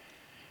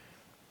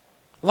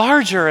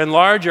 Larger and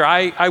larger.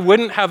 I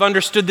wouldn't have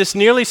understood this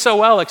nearly so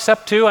well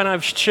except to, and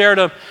I've shared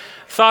a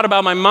thought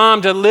about my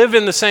mom, to live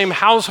in the same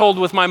household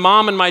with my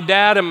mom and my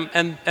dad,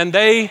 and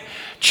they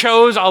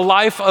chose a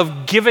life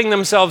of giving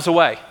themselves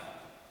away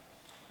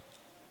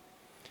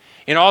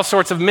in all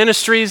sorts of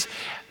ministries.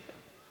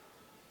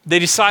 They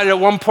decided at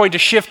one point to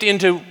shift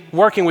into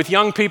working with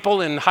young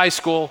people in high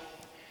school.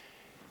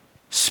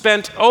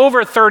 Spent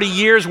over 30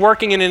 years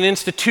working in an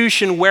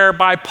institution where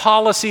by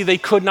policy they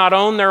could not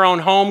own their own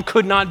home,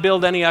 could not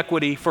build any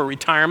equity for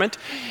retirement,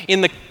 in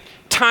the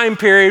time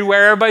period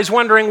where everybody's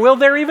wondering, will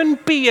there even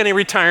be any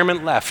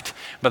retirement left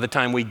by the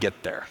time we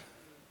get there?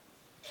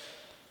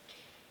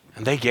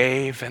 And they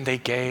gave, and they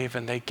gave,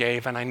 and they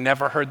gave, and I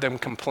never heard them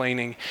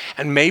complaining.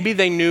 And maybe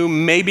they knew,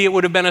 maybe it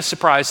would have been a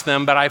surprise to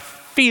them, but I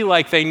feel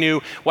like they knew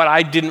what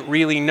I didn't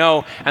really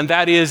know, and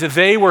that is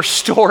they were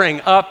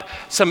storing up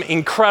some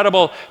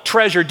incredible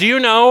treasure. Do you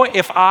know,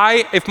 if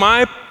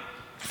my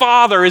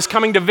father is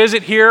coming to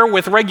visit here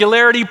with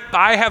regularity,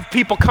 I have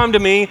people come to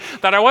me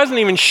that I wasn't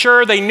even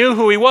sure they knew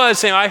who he was,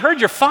 saying, I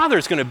heard your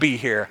father's going to be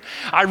here.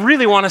 I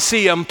really want to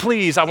see him.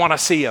 Please, I want to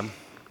see him.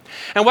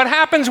 And what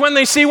happens when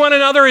they see one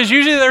another is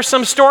usually there's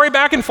some story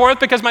back and forth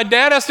because my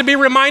dad has to be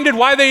reminded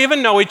why they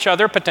even know each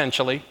other,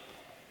 potentially.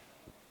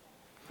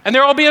 And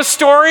there will be a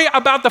story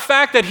about the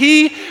fact that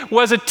he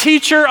was a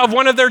teacher of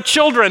one of their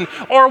children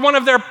or one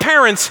of their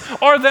parents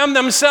or them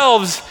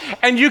themselves.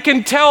 And you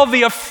can tell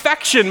the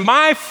affection.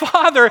 My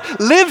father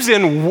lives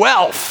in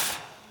wealth.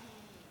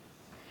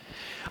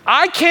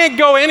 I can't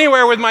go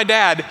anywhere with my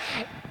dad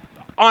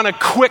on a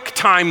quick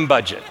time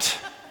budget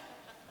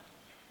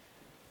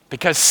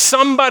because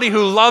somebody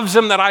who loves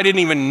him that I didn't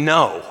even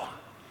know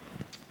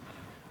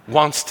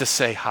wants to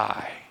say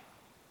hi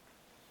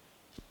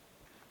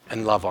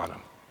and love on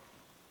him.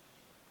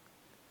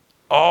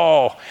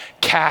 Oh,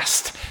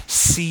 cast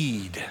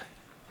seed.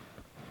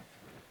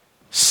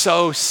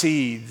 Sow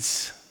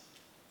seeds.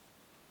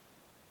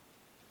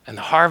 And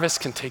the harvest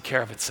can take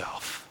care of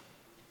itself.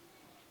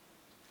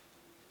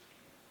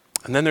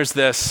 And then there's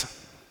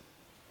this.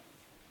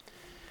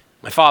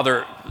 My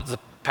father is a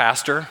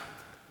pastor,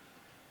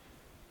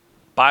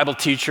 Bible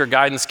teacher,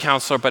 guidance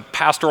counselor, but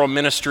pastoral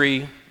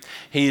ministry.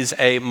 He's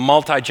a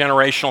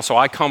multi-generational, so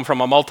I come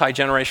from a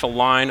multi-generational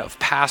line of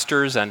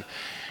pastors and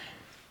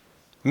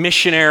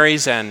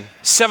missionaries and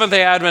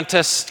Seventh-day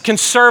Adventists,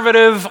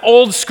 conservative,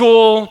 old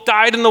school,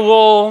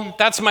 dyed-in-the-wool.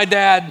 That's my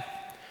dad.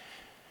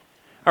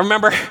 I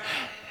remember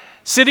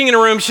sitting in a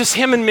room, it's just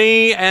him and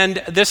me,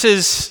 and this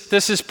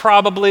is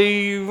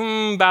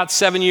probably about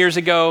 7 years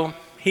ago,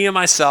 he and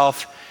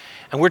myself,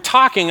 and we're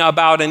talking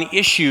about an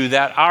issue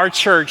that our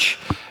church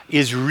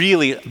is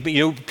really,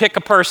 you pick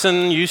a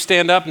person, you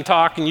stand up and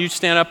talk, and you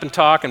stand up and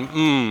talk,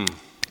 and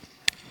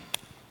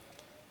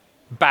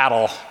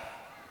battle.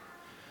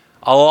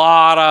 A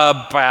lot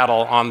of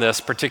battle on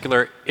this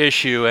particular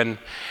issue. And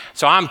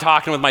so I'm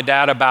talking with my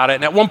dad about it.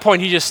 And at one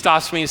point he just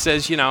stops me and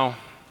says,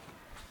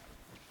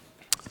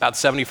 about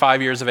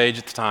 75 years of age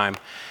at the time,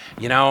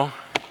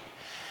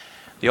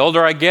 the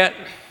older I get,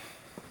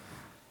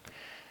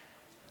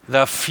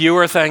 the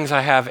fewer things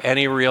I have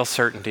any real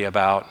certainty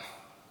about.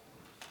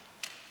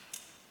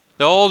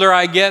 The older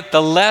I get,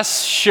 the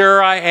less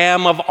sure I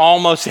am of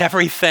almost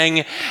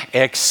everything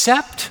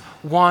except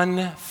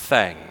one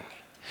thing.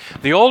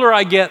 The older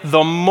I get,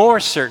 the more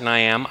certain I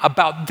am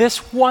about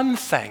this one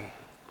thing.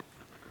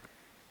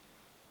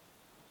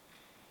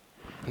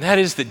 And that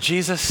is that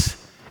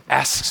Jesus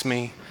asks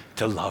me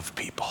to love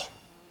people.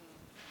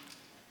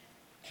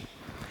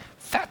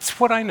 That's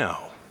what I know.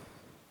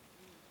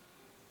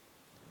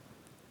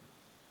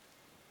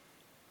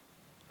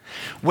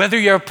 Whether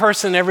you're a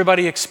person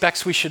everybody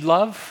expects we should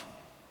love,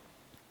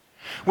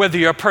 whether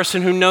you're a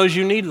person who knows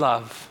you need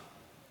love,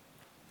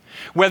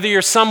 whether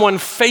you're someone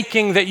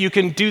faking that you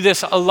can do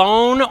this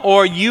alone,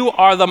 or you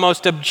are the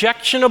most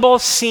objectionable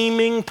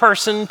seeming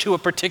person to a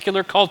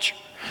particular culture.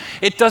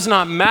 It does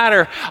not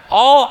matter.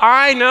 All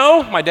I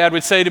know, my dad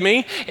would say to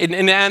me,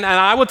 and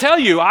I will tell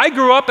you, I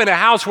grew up in a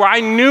house where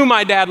I knew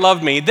my dad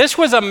loved me. This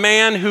was a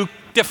man who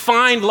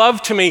defined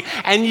love to me,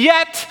 and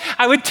yet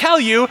I would tell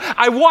you,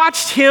 I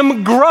watched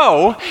him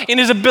grow in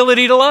his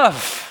ability to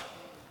love.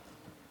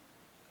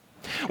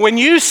 When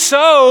you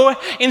sow,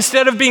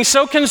 instead of being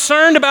so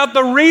concerned about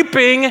the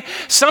reaping,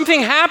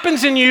 something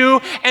happens in you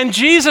and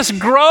Jesus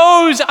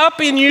grows up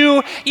in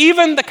you,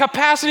 even the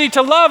capacity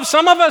to love.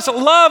 Some of us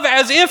love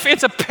as if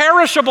it's a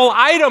perishable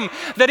item,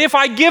 that if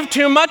I give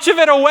too much of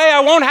it away, I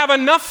won't have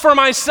enough for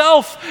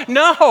myself.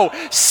 No,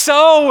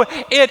 sow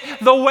it.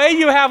 The way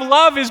you have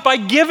love is by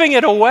giving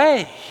it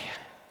away.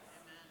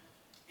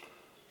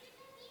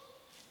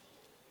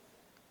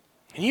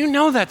 And you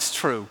know that's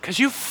true because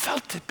you've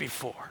felt it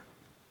before.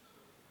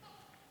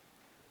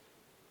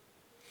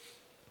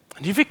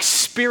 And you've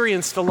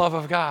experienced the love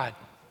of God.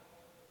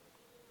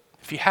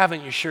 If you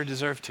haven't, you sure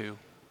deserve to.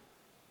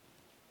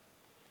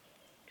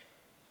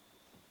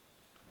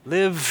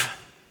 Live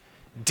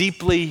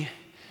deeply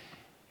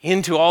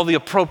into all the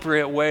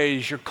appropriate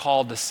ways you're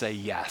called to say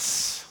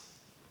yes.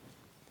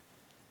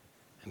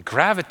 And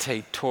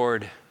gravitate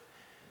toward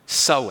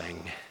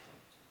sowing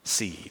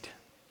seed.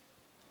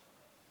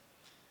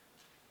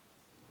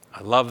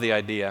 I love the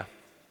idea.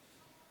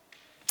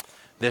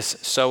 This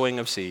sowing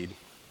of seed.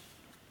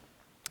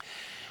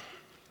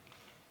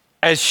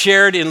 As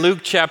shared in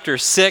Luke chapter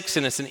 6,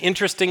 and it's an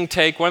interesting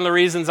take. One of the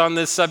reasons on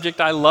this subject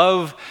I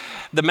love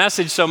the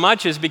message so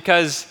much is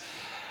because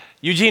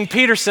Eugene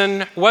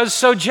Peterson was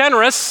so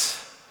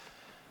generous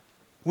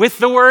with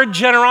the word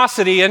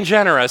generosity and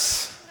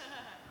generous,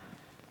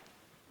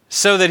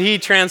 so that he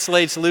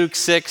translates Luke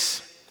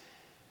 6,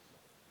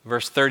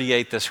 verse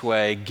 38 this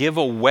way: give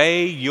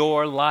away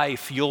your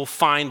life, you'll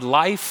find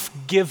life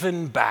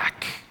given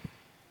back.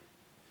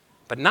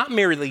 But not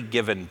merely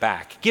given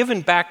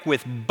back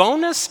with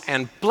bonus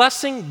and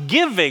blessing.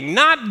 Giving,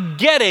 not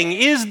getting,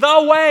 is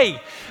the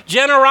way.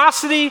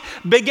 Generosity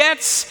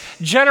begets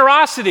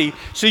generosity.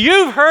 So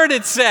you've heard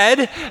it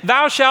said,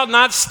 thou shalt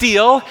not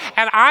steal,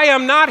 and I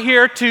am not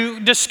here to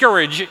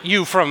discourage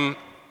you from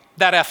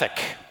that ethic.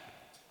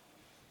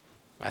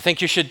 I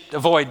think you should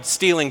avoid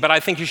stealing, but I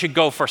think you should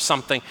go for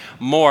something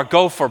more.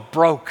 Go for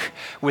broke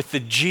with the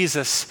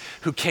Jesus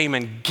who came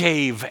and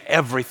gave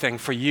everything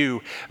for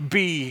you.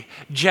 Be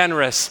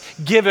generous.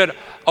 Give it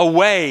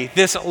away.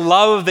 This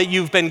love that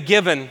you've been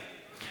given.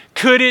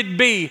 Could it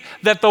be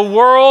that the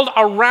world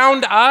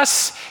around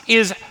us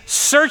is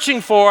searching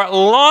for,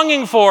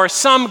 longing for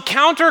some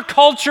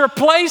counterculture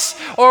place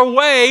or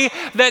way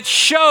that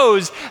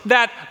shows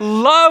that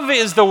love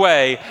is the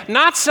way,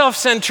 not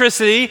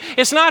self-centricity?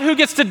 It's not who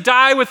gets to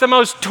die with the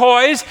most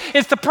toys.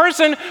 It's the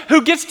person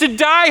who gets to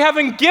die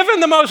having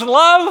given the most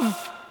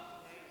love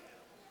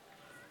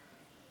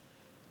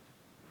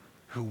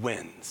who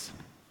wins.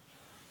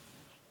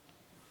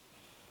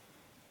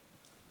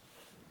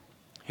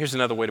 Here's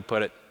another way to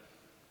put it.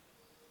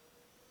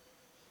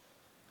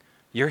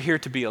 You're here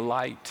to be a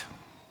light,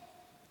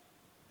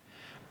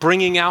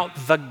 bringing out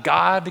the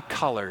God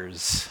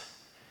colors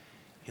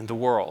in the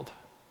world.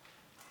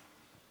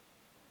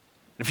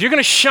 If you're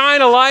going to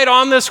shine a light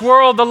on this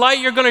world, the light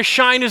you're going to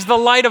shine is the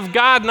light of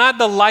God, not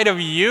the light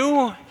of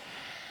you,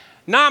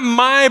 not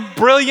my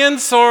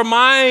brilliance or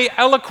my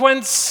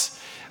eloquence,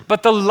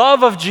 but the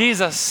love of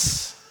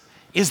Jesus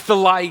is the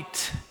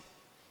light.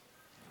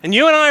 And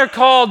you and I are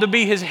called to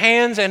be his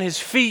hands and his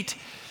feet.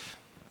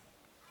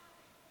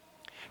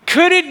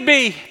 Could it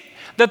be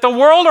that the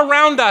world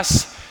around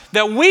us,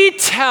 that we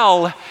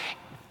tell,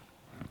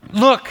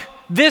 look,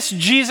 this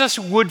Jesus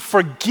would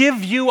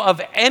forgive you of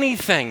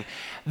anything?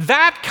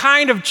 That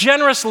kind of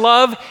generous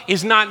love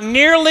is not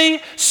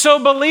nearly so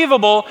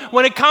believable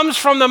when it comes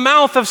from the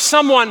mouth of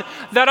someone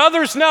that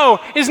others know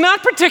is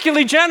not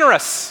particularly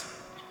generous.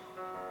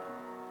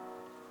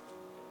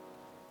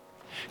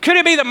 Could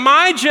it be that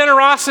my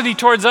generosity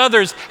towards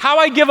others, how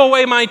I give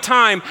away my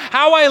time,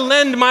 how I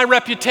lend my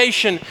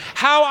reputation,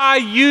 how I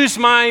use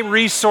my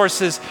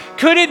resources,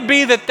 could it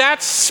be that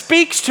that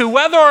speaks to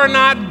whether or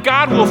not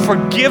God will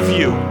forgive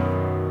you?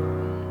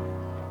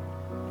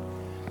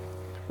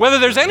 Whether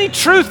there's any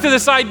truth to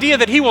this idea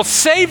that he will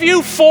save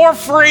you for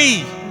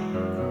free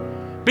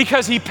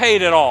because he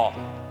paid it all.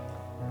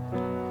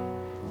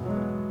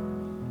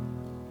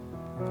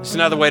 It's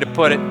another way to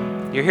put it.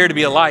 You're here to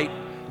be a light,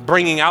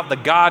 bringing out the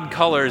God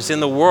colors in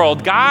the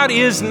world. God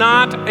is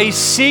not a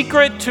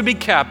secret to be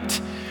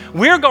kept.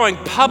 We're going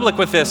public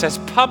with this, as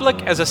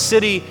public as a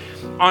city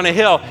on a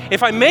hill.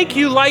 If I make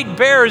you light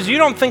bearers, you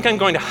don't think I'm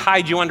going to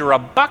hide you under a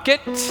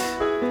bucket,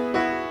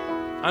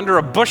 under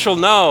a bushel.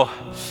 No,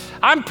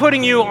 I'm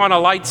putting you on a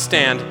light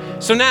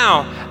stand. So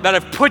now that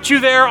I've put you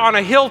there on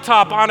a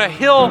hilltop, on a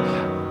hill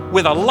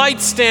with a light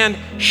stand,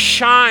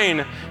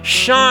 shine,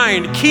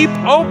 shine, keep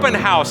open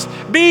house,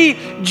 be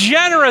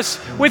generous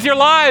with your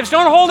lives,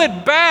 don't hold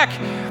it back.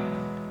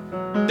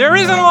 There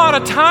isn't a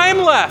lot of time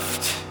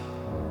left.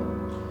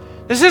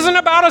 This isn't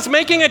about us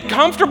making it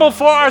comfortable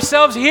for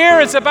ourselves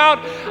here. It's about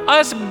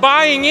us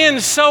buying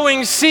in,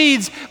 sowing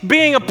seeds,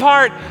 being a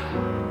part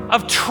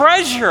of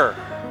treasure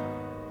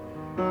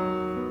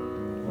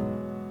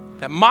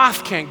that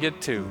moth can't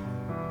get to.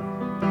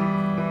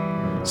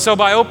 So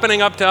by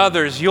opening up to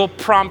others, you'll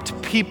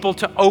prompt people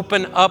to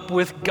open up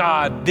with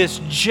God,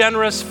 this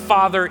generous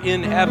Father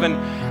in heaven.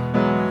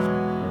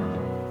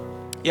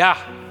 Yeah,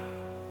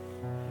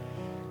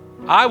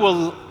 I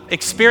will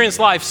experience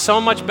life so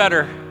much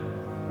better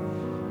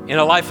in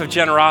a life of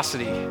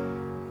generosity.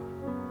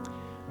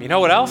 You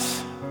know what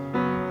else?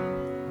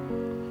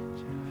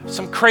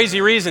 Some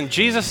crazy reason,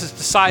 Jesus has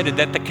decided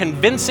that the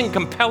convincing,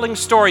 compelling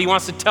story he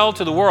wants to tell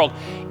to the world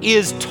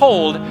is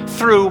told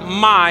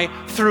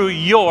through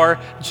your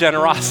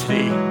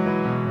generosity.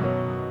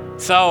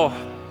 So,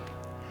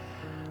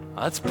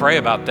 let's pray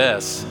about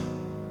this.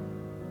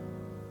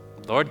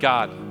 Lord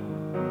God.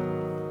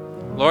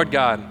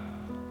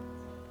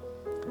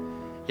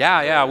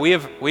 Yeah,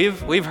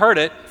 we've heard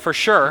it for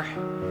sure.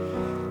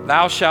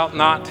 Thou shalt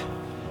not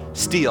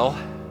steal.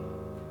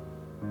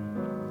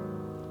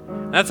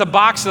 That's a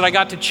box that I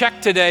got to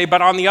check today,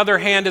 but on the other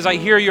hand, as I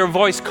hear your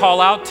voice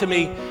call out to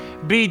me,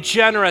 be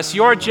generous.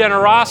 Your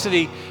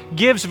generosity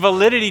gives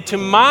validity to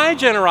my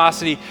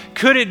generosity.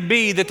 Could it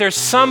be that there's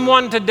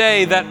someone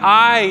today that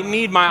I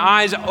need my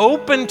eyes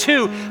open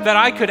to, that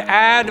I could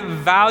add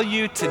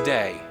value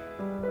today?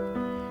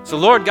 So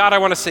Lord God, I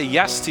want to say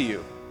yes to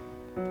you.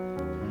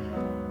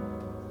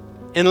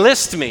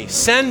 Enlist me,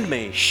 send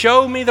me,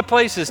 show me the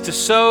places to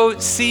sow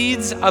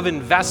seeds of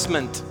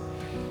investment,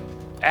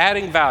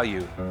 adding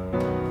value.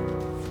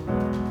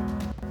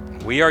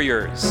 We are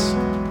yours.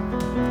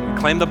 We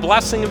claim the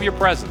blessing of your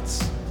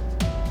presence.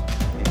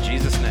 In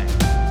Jesus' name.